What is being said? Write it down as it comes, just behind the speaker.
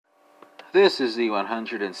This is the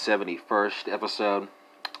 171st episode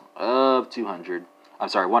of 100,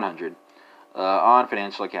 on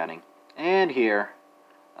financial accounting. And here,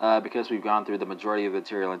 because we've gone through the majority of the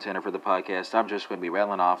material intended for the podcast, I'm just going to be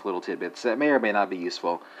rattling off little tidbits that may or may not be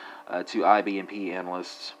useful to IB&P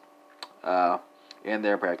analysts in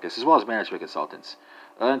their practice, as well as management consultants,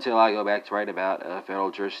 until I go back to write about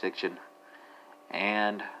federal jurisdiction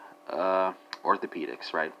and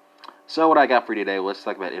orthopedics, right? So what I got for you today, let's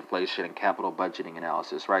talk about inflation and capital budgeting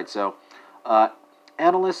analysis, right? So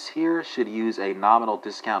analysts here should use a nominal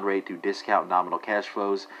discount rate to discount nominal cash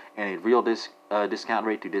flows and a real discount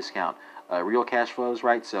rate to discount real cash flows,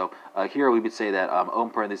 right? So here we would say that ohm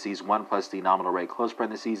parentheses 1 plus the nominal rate close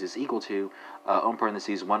parentheses is equal to ohm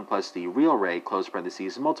parentheses 1 plus the real rate close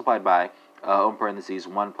parentheses multiplied by ohm parentheses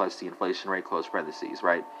 1 plus the inflation rate close parentheses,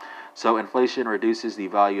 right? So inflation reduces the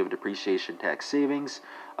value of depreciation tax savings.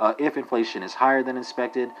 If inflation is higher than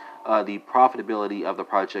expected, the profitability of the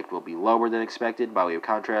project will be lower than expected. By way of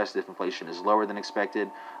contrast, if inflation is lower than expected,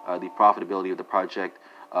 the profitability of the project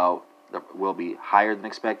will be higher than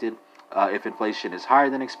expected. If inflation is higher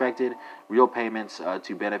than expected, real payments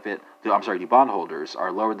to bondholders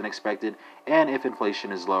are lower than expected, and if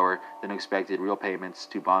inflation is lower than expected, real payments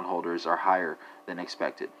to bondholders are higher than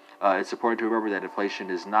expected. It's important to remember that inflation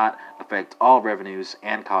does not affect all revenues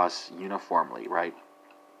and costs uniformly, right?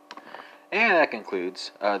 And that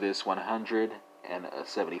concludes this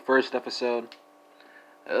 171st episode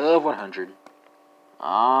of 100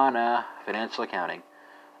 on financial accounting.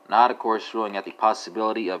 Not, of course, ruling out the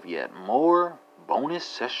possibility of yet more bonus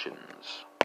sessions.